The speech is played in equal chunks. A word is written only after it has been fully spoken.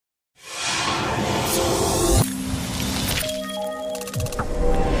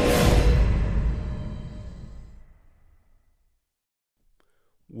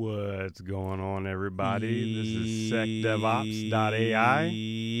What's going on, everybody? This is SecDevOps.ai.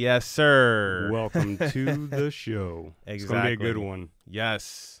 Yes, sir. Welcome to the show. Exactly. It's going to be a good one.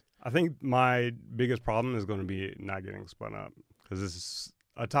 Yes. I think my biggest problem is going to be not getting spun up because this is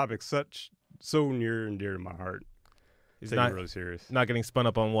a topic so near and dear to my heart. It's Taking it really serious. Not getting spun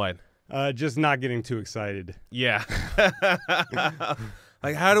up on what? Just not getting too excited. Yeah.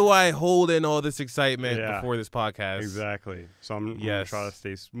 Like, how do I hold in all this excitement before this podcast? Exactly. So I'm going to try to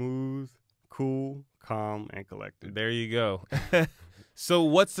stay smooth, cool, calm, and collected. There you go. So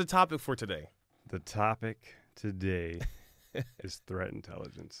what's the topic for today? The topic today is threat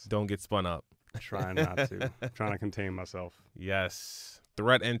intelligence. Don't get spun up. Trying not to. Trying to contain myself. Yes.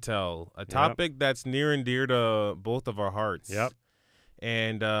 Threat intel, a topic that's near and dear to both of our hearts. Yep.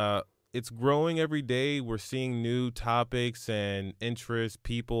 And it's growing every day. We're seeing new topics and interests,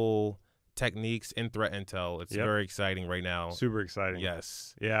 people, techniques in threat intel. It's very exciting right now. Super exciting.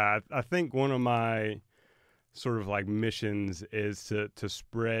 Yes. Yeah, I think one of my sort of like missions is to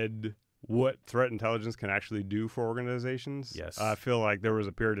spread what threat intelligence can actually do for organizations. Yes. I feel like there was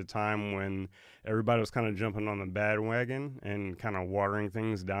a period of time when everybody was kind of jumping on the bandwagon and kind of watering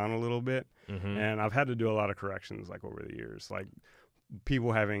things down a little bit. Mm-hmm. And I've had to do a lot of corrections like over the years, like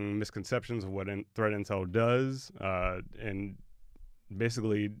people having misconceptions of what threat intel does and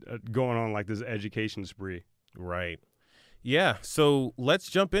basically going on like this education spree. Right. Yeah. So let's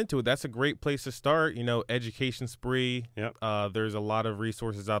jump into it. That's a great place to start. You know, education spree. Yep. There's a lot of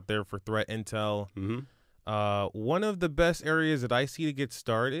resources out there for threat intel. Mm-hmm. One of the best areas that I see to get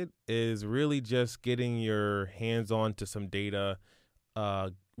started is really just getting your hands on to some data,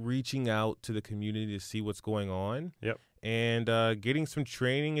 reaching out to the community to see what's going on. Yep. And getting some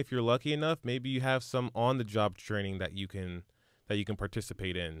training if you're lucky enough. Maybe you have some on-the-job training that you can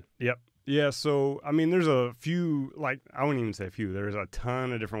participate in. Yep. Yeah, so, I mean, there's a few, like, I wouldn't even say a few. There's a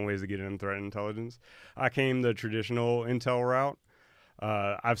ton of different ways to get in threat intelligence. I came the traditional intel route.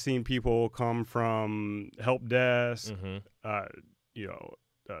 I've seen people come from help desk,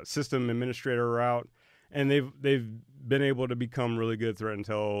 system administrator route, and they've been able to become really good threat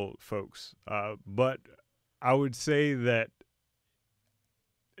intel folks. But I would say that,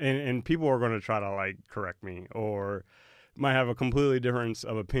 and people are going to try to, like, correct me or might have a completely difference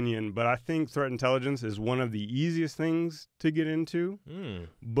of opinion, but I think threat intelligence is one of the easiest things to get into,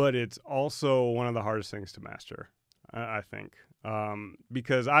 but it's also one of the hardest things to master, I think.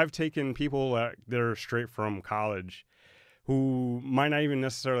 Because I've taken people that are straight from college who might not even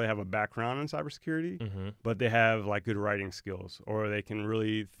necessarily have a background in cybersecurity, but they have like good writing skills, or they can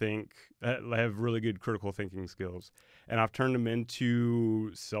really think, have really good critical thinking skills. And I've turned them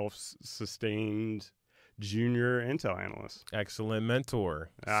into self-sustained junior intel analyst. Excellent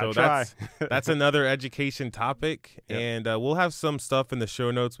mentor. So that's another education topic. Yep. And we'll have some stuff in the show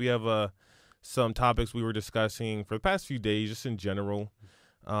notes. We have some topics we were discussing for the past few days, just in general.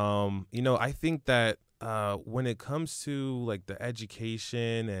 I think that when it comes to like the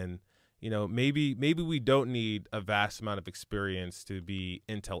education and, maybe we don't need a vast amount of experience to be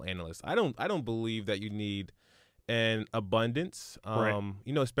intel analyst. I don't believe that you need an abundance, right.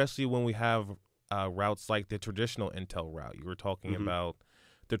 Especially when we have routes like the traditional intel route. You were talking about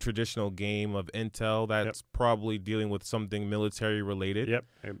the traditional game of intel that's probably dealing with something military related. Yep.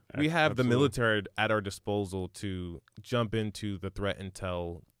 We have the military at our disposal to jump into the threat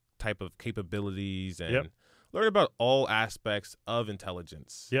intel type of capabilities and learn about all aspects of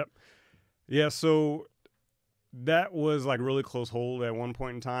intelligence. Yep. Yeah, so that was like really close hold at one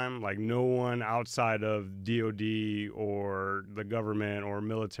point in time. Like no one outside of DOD or the government or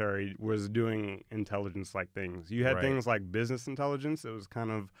military was doing intelligence like things. You had things like business intelligence that was kind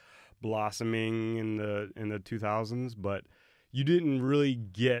of blossoming in the 2000s, but you didn't really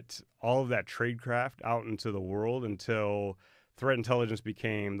get all of that tradecraft out into the world until threat intelligence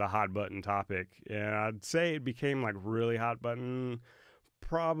became the hot button topic. And I'd say it became like really hot button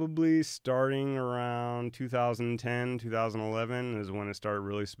probably starting around 2010, 2011 is when it started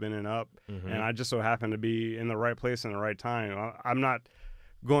really spinning up. And I just so happened to be in the right place in the right time. I'm not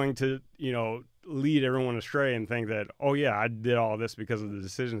going to, lead everyone astray and think that, oh, yeah, I did all this because of the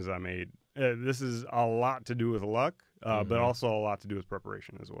decisions I made. This is a lot to do with luck, but also a lot to do with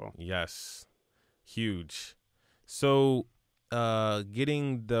preparation as well. Yes. Huge. So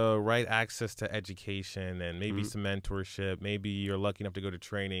getting the right access to education and maybe some mentorship, maybe you're lucky enough to go to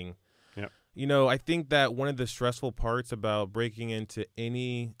training. Yep. I think that one of the stressful parts about breaking into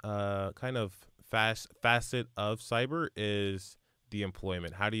any kind of facet of cyber is the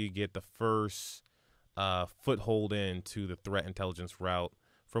employment. How do you get the first foothold into the threat intelligence route?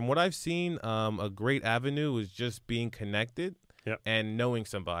 From what I've seen, a great avenue is just being connected. Yep. and knowing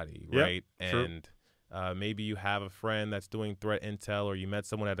somebody, Yep, right? true. And maybe you have a friend that's doing threat intel, or you met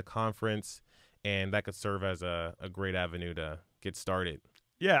someone at a conference, and that could serve as a great avenue to get started.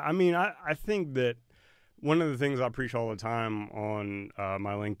 Yeah, I mean, I think that one of the things I preach all the time on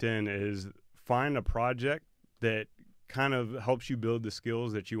my LinkedIn is find a project that kind of helps you build the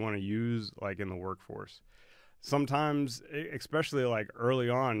skills that you want to use, like in the workforce. Sometimes, especially like early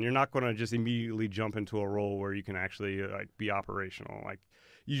on, you're not going to just immediately jump into a role where you can actually like be operational. Like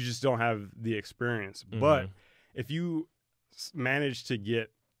you just don't have the experience. Mm-hmm. But if you manage to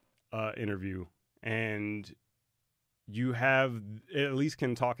get an interview and you have at least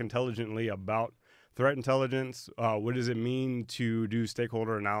can talk intelligently about threat intelligence, what does it mean to do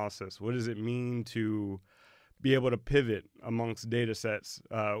stakeholder analysis? What does it mean to be able to pivot amongst data sets?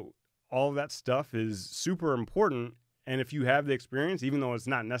 All of that stuff is super important. And if you have the experience, even though it's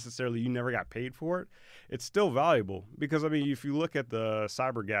not necessarily you never got paid for it, it's still valuable. Because, I mean, if you look at the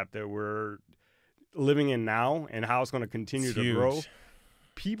cyber gap that we're living in now and how it's going to continue to grow,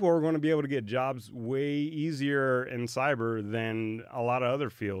 people are going to be able to get jobs way easier in cyber than a lot of other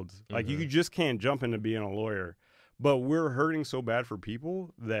fields. Like, you just can't jump into being a lawyer. But we're hurting so bad for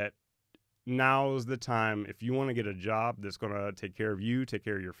people that now is the time. If you want to get a job that's going to take care of you, take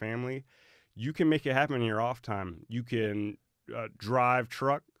care of your family, you can make it happen in your off time. You can drive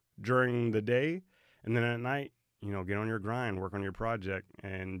truck during the day, and then at night, you know, get on your grind, work on your project,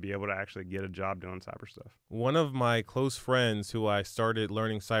 and be able to actually get a job doing cyber stuff. One of my close friends who I started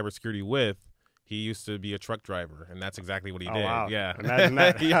learning cybersecurity with, he used to be a truck driver, and that's exactly what he did. Wow. Yeah. Imagine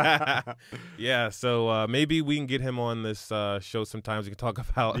that. Yeah. So maybe we can get him on this show sometimes. We can talk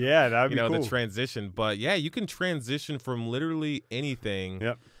about that'd be cool. the transition. But yeah, you can transition from literally anything.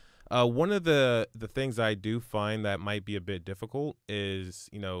 Yep. One of the things I do find that might be a bit difficult is,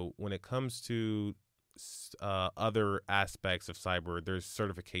 you know, when it comes to other aspects of cyber, there's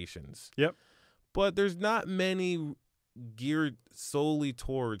certifications. Yep. But there's not many geared solely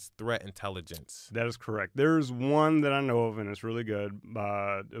towards threat intelligence. That is correct. There's one that I know of, and it's really good.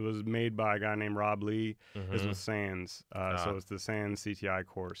 It was made by a guy named Rob Lee. It's with SANS. So it's the SANS CTI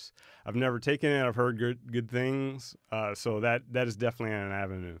course. I've never taken it. I've heard good things. So that is definitely an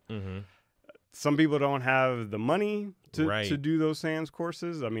avenue. Some people don't have the money to do those SANS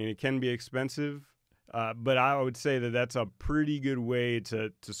courses. I mean, it can be expensive. But I would say that that's a pretty good way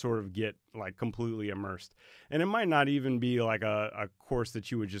to sort of get like completely immersed. And it might not even be like a course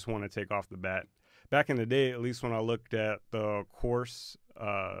that you would just want to take off the bat. Back in the day, at least when I looked at the course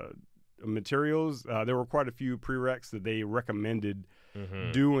materials, there were quite a few prereqs that they recommended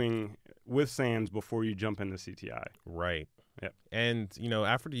doing with SANS before you jump into CTI. Right. Yep. And, you know,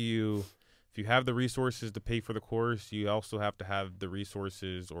 if you have the resources to pay for the course, you also have to have the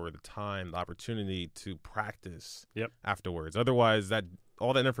resources or the time, the opportunity to practice afterwards. Otherwise,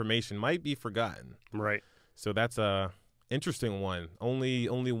 all that information might be forgotten. Right. So that's a interesting one. Only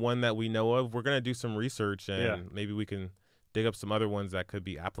one that we know of. We're going to do some research, and maybe we can dig up some other ones that could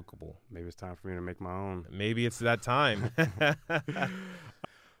be applicable. Maybe it's time for me to make my own. Maybe it's that time.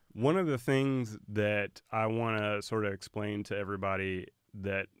 One of the things that I want to sort of explain to everybody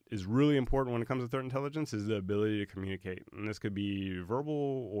that is really important when it comes to threat intelligence is the ability to communicate. And this could be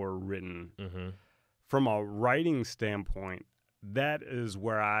verbal or written. From a writing standpoint, that is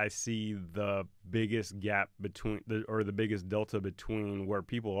where I see the biggest gap between the biggest delta between where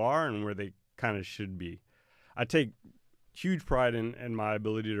people are and where they kind of should be. I take huge pride in my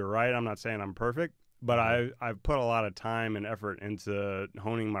ability to write. I'm not saying I'm perfect, but I've put a lot of time and effort into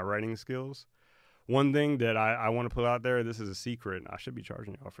honing my writing skills. One thing that I want to put out there, this is a secret. I should be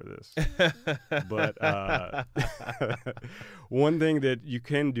charging y'all for this. But one thing that you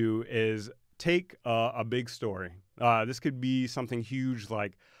can do is take a big story. This could be something huge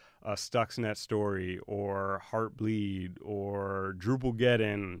like a Stuxnet story or Heartbleed or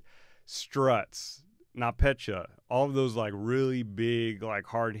Drupalgeddon, Struts, NotPetya, all of those like really big, like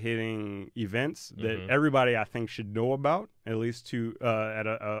hard-hitting events that everybody I think should know about, at least to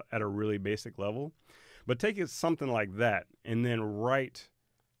at a really basic level. But take it something like that and then write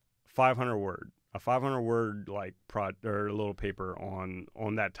a 500 word like or a little paper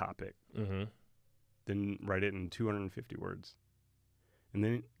on that topic. Then write it in 250 words, and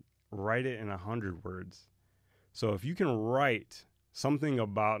then write it in 100 words. So if you can write something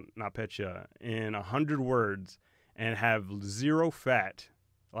about NotPetya in 100 words and have zero fat,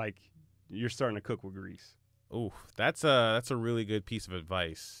 like you're starting to cook with grease. Oh, that's a really good piece of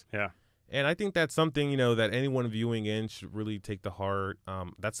advice. Yeah. And I think that's something, you know, that anyone viewing in should really take to heart.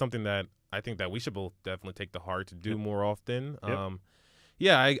 That's something that I think that we should both definitely take to heart to do more often.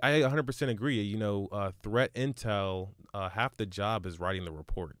 Yeah, I 100% agree. You know, threat intel, half the job is writing the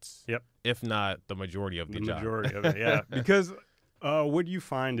reports. Yep. If not the majority of the job. Majority of it, yeah. Because what you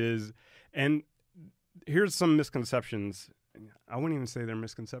find is, and here's some misconceptions. I wouldn't even say they're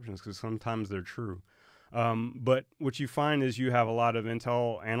misconceptions because sometimes they're true. But what you find is you have a lot of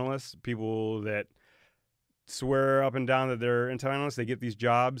intel analysts, people that swear up and down that they're intel analysts. They get these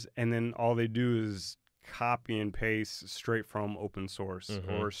jobs, and then all they do is copy and paste straight from open source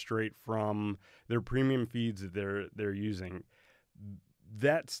or straight from their premium feeds that they're using.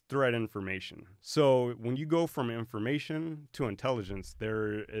 That's threat information. So when you go from information to intelligence,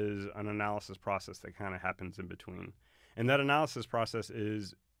 there is an analysis process that kind of happens in between. And that analysis process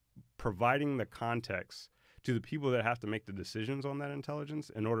is providing the context to the people that have to make the decisions on that intelligence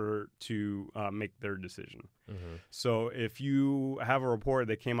in order to make their decision. So if you have a report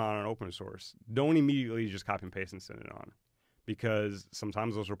that came out on open source, don't immediately just copy and paste and send it on, because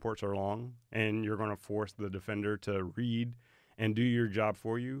sometimes those reports are long and you're going to force the defender to read and do your job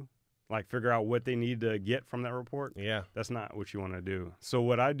for you, like figure out what they need to get from that report. Yeah. That's not what you want to do. So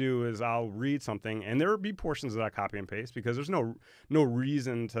what I do is I'll read something, and there will be portions that I copy and paste because there's no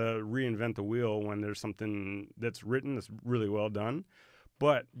reason to reinvent the wheel when there's something that's written that's really well done.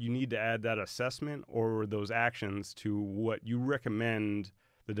 But you need to add that assessment or those actions to what you recommend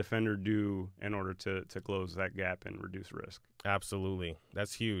the defender do in order to close that gap and reduce risk. Absolutely.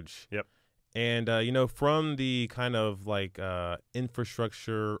 That's huge. Yep. And, you know, from the kind of like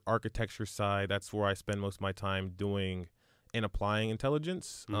infrastructure architecture side, that's where I spend most of my time doing and applying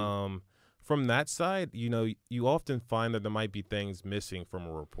intelligence. From that side, you know, you often find that there might be things missing from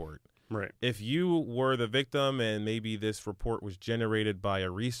a report. Right. If you were the victim and maybe this report was generated by a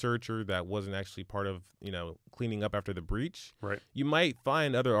researcher that wasn't actually part of, you know, cleaning up after the breach, right, you might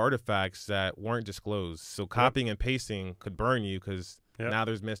find other artifacts that weren't disclosed. So copying and pasting could burn you because now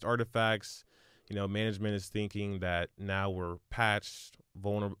there's missed artifacts. You know, management is thinking that now we're patched,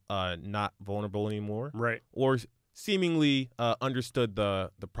 not vulnerable anymore. Right. Or seemingly understood the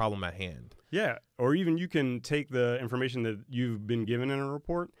problem at hand. Yeah. Or even you can take the information that you've been given in a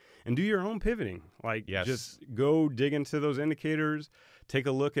report and do your own pivoting. Like, just go dig into those indicators, take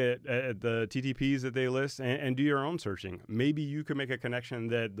a look at the TTPs that they list, and do your own searching. Maybe you could make a connection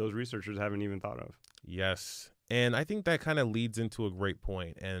that those researchers haven't even thought of. Yes. And I think that kind of leads into a great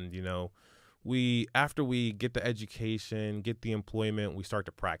point. And, you know, after we get the education, get the employment, we start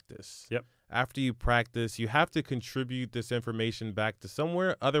to practice. Yep. After you practice, you have to contribute this information back to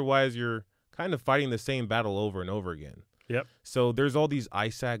somewhere. Otherwise, you're kind of fighting the same battle over and over again. Yep. So there's all these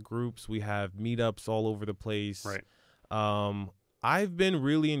ISAC groups. We have meetups all over the place. Right. I've been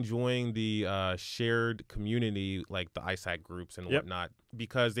really enjoying the shared community, like the ISAC groups and whatnot,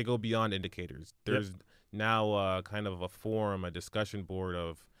 because they go beyond indicators. There's now kind of a forum, a discussion board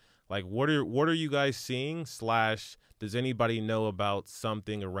of like, what are you guys seeing? / does anybody know about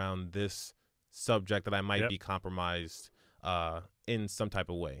something around this subject that I might be compromised in some type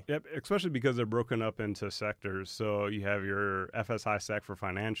of way? Yep, especially because they're broken up into sectors. So you have your FSI sec for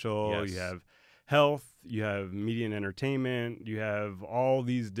financial, you have health, you have media and entertainment, you have all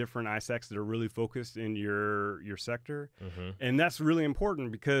these different ISACs that are really focused in your sector. And that's really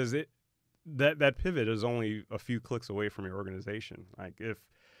important because that pivot is only a few clicks away from your organization. Like if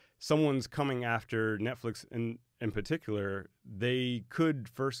someone's coming after Netflix in particular, they could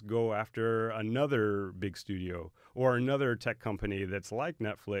first go after another big studio or another tech company that's like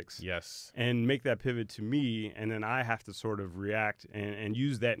Netflix. Yes. And make that pivot to me, and then I have to sort of react and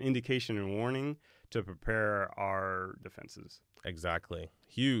use that indication and warning to prepare our defenses. Exactly.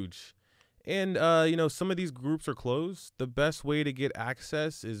 Huge. And, you know, some of these groups are closed. The best way to get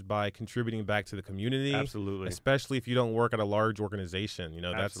access is by contributing back to the community. Absolutely. Especially if you don't work at a large organization. You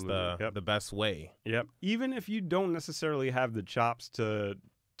know, that's the best way. Yep. Even if you don't necessarily have the chops to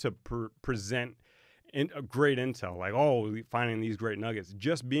present a great intel, like, finding these great nuggets,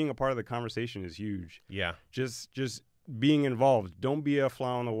 just being a part of the conversation is huge. Yeah. Just being involved. Don't be a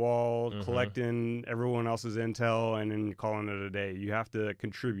fly on the wall, collecting everyone else's intel and then calling it a day. You have to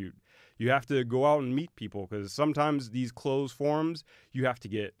contribute. You have to go out and meet people because sometimes these closed forums, you have to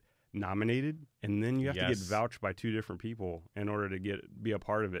get nominated and then you have to get vouched by 2 different people in order to be a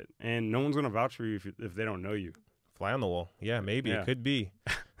part of it. And no one's going to vouch for you if they don't know you. Fly on the wall. Yeah, maybe. It could be.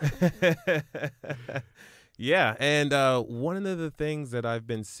 Yeah. And one of the things that I've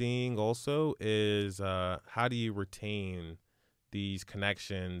been seeing also is how do you retain these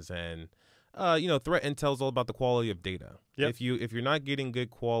connections and you know, threat intel is all about the quality of data. Yep. If you're not getting good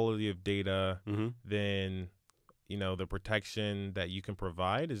quality of data, then you know the protection that you can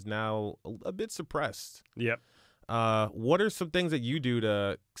provide is now a bit suppressed. Yep. What are some things that you do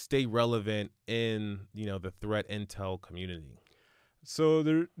to stay relevant in, the threat intel community? So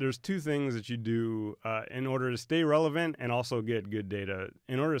there's two things that you do in order to stay relevant and also get good data.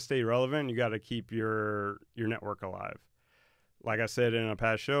 In order to stay relevant, you got to keep your network alive. Like I said in a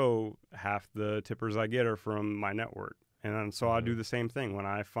past show, half the tippers I get are from my network. And so I do the same thing when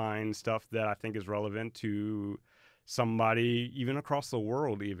I find stuff that I think is relevant to somebody, even across the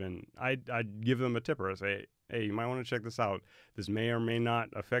world. Even I give them a tipper. I say, hey, you might want to check this out. This may or may not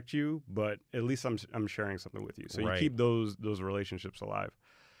affect you, but at least I'm sharing something with you. So you keep those relationships alive.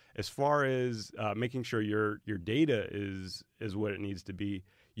 As far as making sure your data is what it needs to be,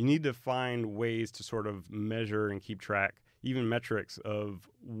 you need to find ways to sort of measure and keep track, even metrics of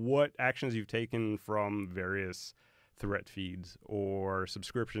what actions you've taken from various threat feeds or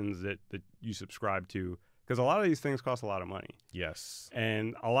subscriptions that you subscribe to. Because a lot of these things cost a lot of money. Yes.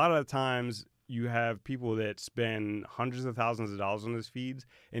 And a lot of the times you have people that spend hundreds of thousands of dollars on these feeds,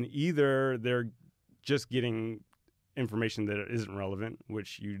 and either they're just getting information that isn't relevant,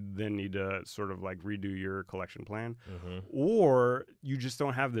 which you then need to sort of like redo your collection plan, or you just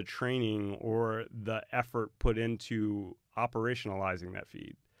don't have the training or the effort put into operationalizing that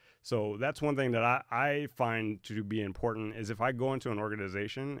feed. So that's one thing that I find to be important is if I go into an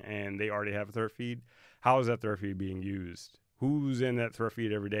organization and they already have a threat feed, how is that threat feed being used? Who's in that threat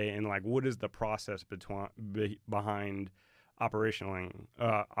feed every day? And like, what is the process behind operationalizing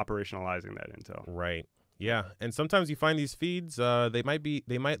that intel? Right. Yeah. And sometimes you find these feeds, there might be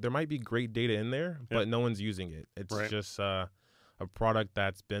great data in there, but no one's using it. It's just a product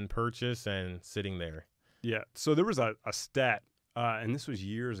that's been purchased and sitting there. Yeah. So there was a stat, and this was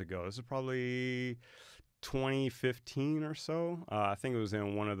years ago. This is probably 2015 or so. I think it was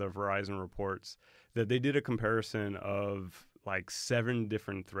in one of the Verizon reports that they did a comparison of like 7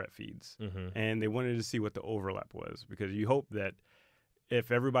 different threat feeds, and they wanted to see what the overlap was, because you hope that if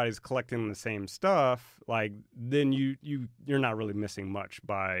everybody's collecting the same stuff, like then you're not really missing much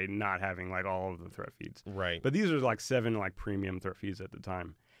by not having like all of the threat feeds. Right. But these are like 7 like premium threat feeds at the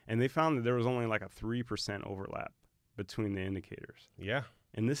time, and they found that there was only like a 3% overlap between the indicators. Yeah.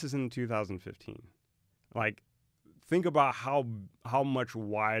 And this is in 2015. Like, think about how much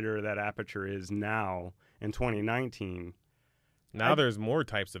wider that aperture is now in 2019. Now there's more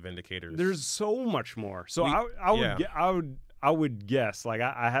types of indicators. There's so much more. So I would guess, like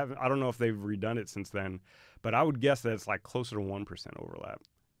I don't know if they've redone it since then, but I would guess that it's like closer to 1% overlap.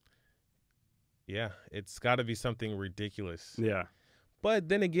 Yeah, it's got to be something ridiculous. Yeah. But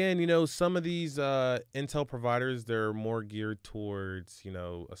then again, some of these intel providers, they're more geared towards,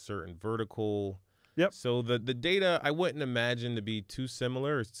 a certain vertical. Yep. So the data, I wouldn't imagine to be too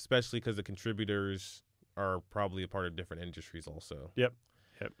similar, especially because the contributors are probably a part of different industries also. Yep.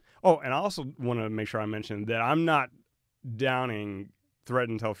 Oh, and I also want to make sure I mention that I'm not downing threat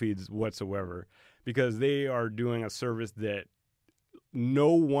intel feeds whatsoever, because they are doing a service that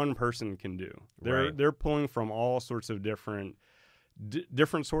no one person can do. They're pulling from all sorts of different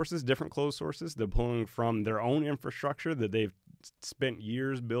sources, different closed sources. They're pulling from their own infrastructure that they've spent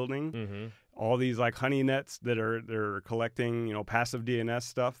years building. All these like honey nets that they're collecting, passive DNS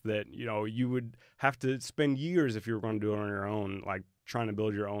stuff that, you would have to spend years if you were going to do it on your own, like trying to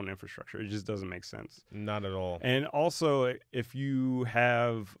build your own infrastructure. It just doesn't make sense. Not at all. And also, if you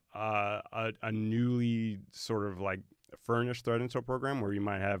have a newly sort of like furnished threat intel program where you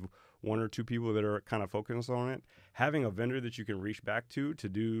might have 1 or 2 people that are kind of focused on it, having a vendor that you can reach back to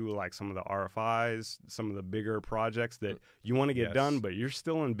do like some of the RFIs, some of the bigger projects that you want to get done, but you're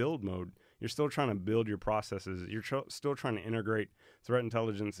still in build mode. You're still trying to build your processes. You're still trying to integrate threat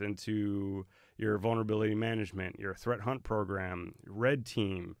intelligence into your vulnerability management, your threat hunt program, red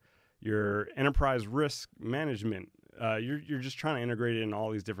team, your enterprise risk management. You're just trying to integrate it in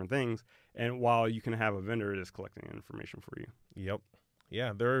all these different things. And while you can have a vendor that's collecting information for you. Yep.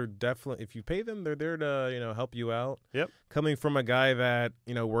 Yeah, they're definitely, if you pay them, they're there to, help you out. Yep. Coming from a guy that,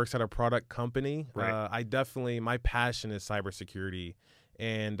 works at a product company, right. My passion is cybersecurity.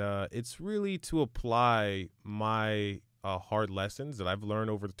 And it's really to apply my hard lessons that I've learned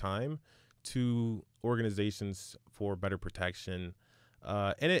over time to organizations for better protection.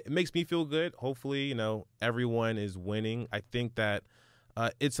 And it makes me feel good. Hopefully, everyone is winning. I think that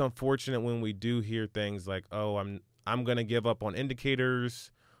it's unfortunate when we do hear things like, oh, I'm going to give up on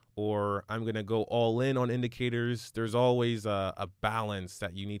indicators, or I'm going to go all in on indicators. There's always a balance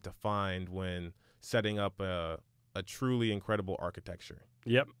that you need to find when setting up a truly incredible architecture.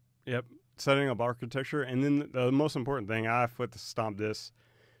 Yep. Setting up architecture. And then the most important thing, I foot stomp this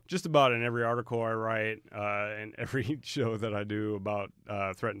just about in every article I write and every show that I do about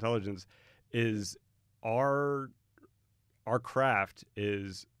threat intelligence, is our our craft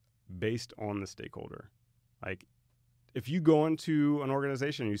is based on the stakeholder. Like, if you go into an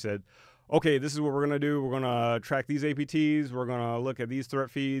organization and you said, okay, this is what we're going to do. We're going to track these APTs. We're going to look at these threat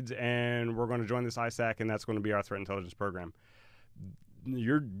feeds, and we're going to join this ISAC, and that's going to be our threat intelligence program.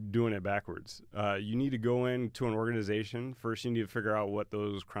 You're doing it backwards. You need to go into an organization. First, you need to figure out what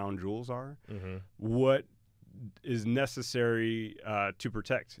those crown jewels are, what is necessary to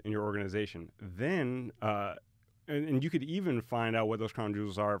protect in your organization. Then, and you could even find out what those crown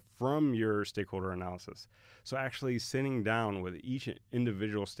jewels are from your stakeholder analysis. So actually sitting down with each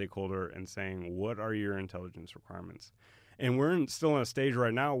individual stakeholder and saying, what are your intelligence requirements? And we're still in a stage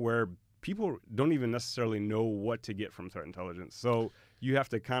right now where people don't even necessarily know what to get from threat intelligence. So you have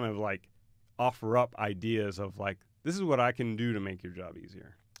to kind of like offer up ideas of like, this is what I can do to make your job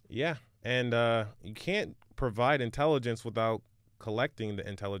easier. Yeah. And you can't provide intelligence without collecting the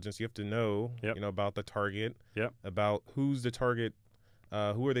intelligence. You have to know, about the target, about who's the target,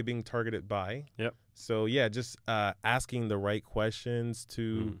 who are they being targeted by. So, just asking the right questions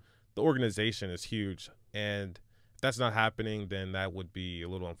to the organization is huge. And if that's not happening, then that would be a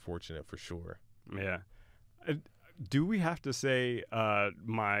little unfortunate for sure. Yeah. Do we have to say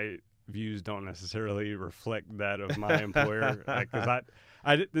my views don't necessarily reflect that of my employer? Because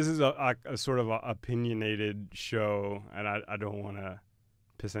this is a sort of a opinionated show, and I don't want to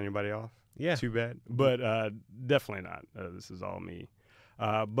piss anybody off. Yeah. Too bad. But definitely not. This is all me.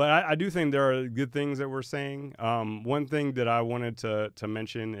 But I do think there are good things that we're saying. One thing that I wanted to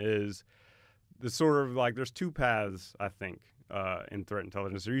mention is the sort of like there's two paths, I think, in threat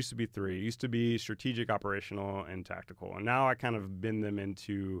intelligence. There used to be three. It used to be strategic, operational, and tactical. And now I kind of bend them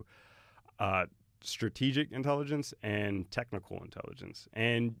into strategic intelligence and technical intelligence.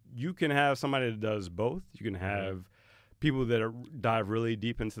 And you can have somebody that does both. You can have people that dive really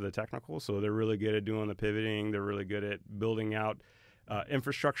deep into the technical. So they're really good at doing the pivoting. They're really good at building out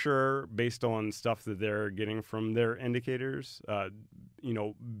infrastructure based on stuff that they're getting from their indicators,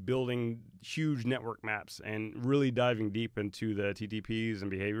 building huge network maps and really diving deep into the TTPs and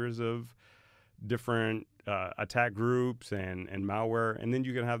behaviors of different attack groups and malware. And then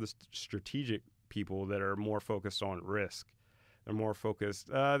you can have the strategic people that are more focused on risk. They're more focused.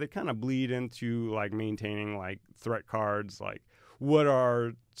 They kind of bleed into like maintaining like threat cards, like what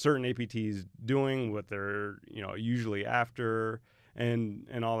are certain APTs doing, what they're usually after,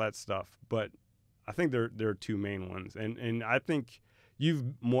 and all that stuff. But I think there are two main ones, and I think you've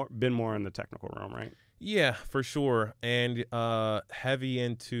been more in the technical realm, right? Yeah, for sure, and heavy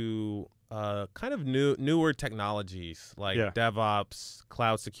into kind of newer technologies like DevOps,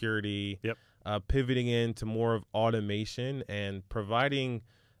 cloud security. Pivoting into more of automation and providing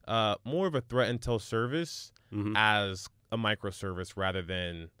more of a threat intel service as a microservice rather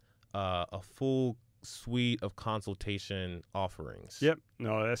than a full suite of consultation offerings.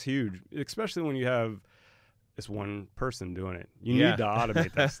 No, that's huge, especially when you have it's one person doing it. You need to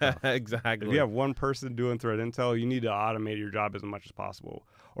automate that stuff. Exactly. If you have one person doing threat intel, you need to automate your job as much as possible,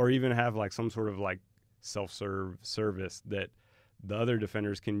 or even have like some sort of like self-serve service that the other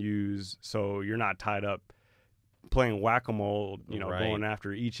defenders can use, so you're not tied up playing whack-a-mole, going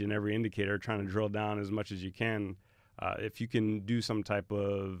after each and every indicator, trying to drill down as much as you can. If you can do some type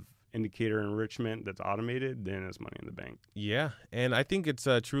of indicator enrichment that's automated, then it's money in the bank. Yeah, and I think it's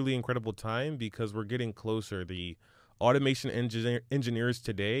a truly incredible time because we're getting closer. The automation engineers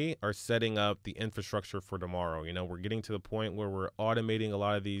today are setting up the infrastructure for tomorrow. We're getting to the point where we're automating a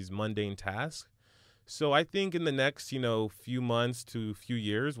lot of these mundane tasks. So I think in the next, few months to few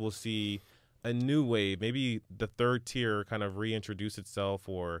years, we'll see a new wave, maybe the third tier kind of reintroduce itself,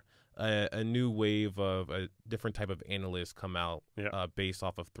 or a new wave of a different type of analyst come out based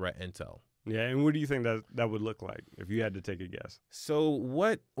off of threat intel. Yeah, and what do you think that would look like if you had to take a guess? So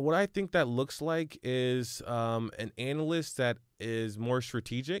what I think that looks like is an analyst that is more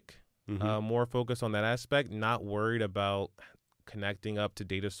strategic, more focused on that aspect, not worried about connecting up to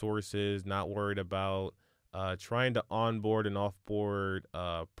data sources, not worried about trying to onboard and offboard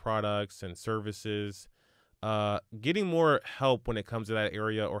products and services, getting more help when it comes to that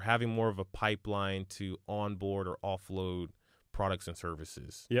area, or having more of a pipeline to onboard or offload products and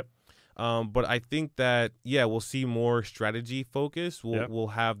services. But I think that, we'll see more strategy focus. We'll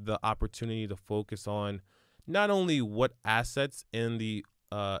have the opportunity to focus on not only what assets in the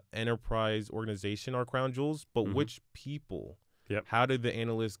enterprise organization are crown jewels, but which people. How did the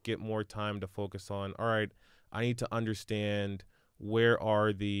analysts get more time to focus on, all right, I need to understand where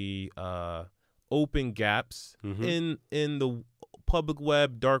are the open gaps in the public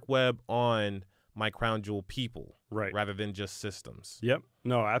web, dark web on my crown jewel people, rather than just systems.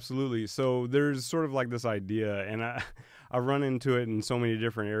 No, absolutely. So there's sort of like this idea, and I've run into it in so many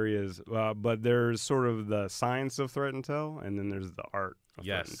different areas. But there's sort of the science of threat intel, and then there's the art of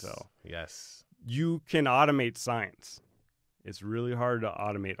threat intel. Yes. You can automate science. It's really hard to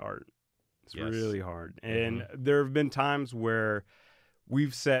automate art. It's Yes. really hard. And there have been times where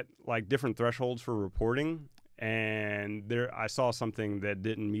we've set like different thresholds for reporting, and I saw something that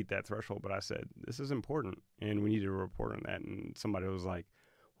didn't meet that threshold, but I said, this is important and we need to report on that. And somebody was like,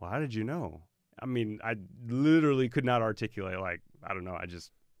 well, how did you know? I mean, I literally could not articulate, like, I don't know. I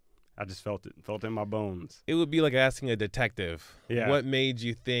just felt it in my bones. It would be like asking a detective, Yeah. what made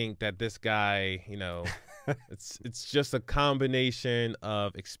you think that this guy, it's just a combination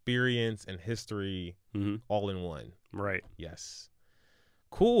of experience and history all in one. Right. Yes.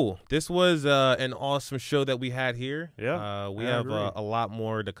 Cool. This was an awesome show that we had here. Yeah. We I have agree. a lot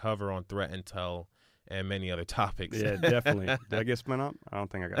more to cover on threat intel and many other topics. Yeah, definitely. Did I get spun up? I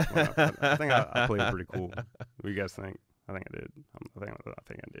don't think I got spun up. I think I played pretty cool. What do you guys think? I think I did. I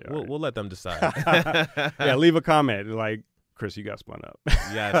think I did. We'll let them decide. Yeah, leave a comment like, Chris, you got spun up.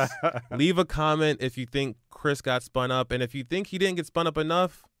 Yes. Leave a comment if you think Chris got spun up. And if you think he didn't get spun up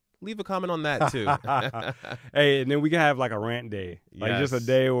enough, leave a comment on that too. Hey, and then we can have like a rant day. Like just a Yes.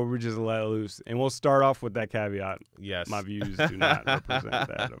 day where we just let loose. And we'll start off with that caveat. Yes. My views do not represent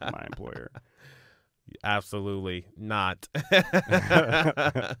that of my employer. Absolutely not.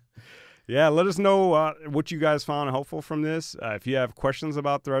 Yeah, let us know what you guys found helpful from this. If you have questions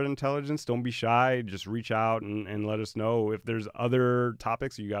about threat intelligence, don't be shy. Just reach out and let us know. If there's other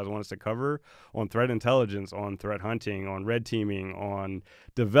topics you guys want us to cover on threat intelligence, on threat hunting, on red teaming, on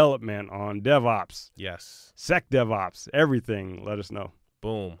development, on DevOps, Yes. Sec DevOps, everything, let us know.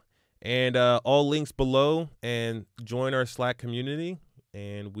 Boom. And all links below, and join our Slack community,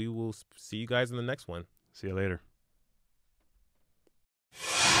 and we will see you guys in the next one. See you later.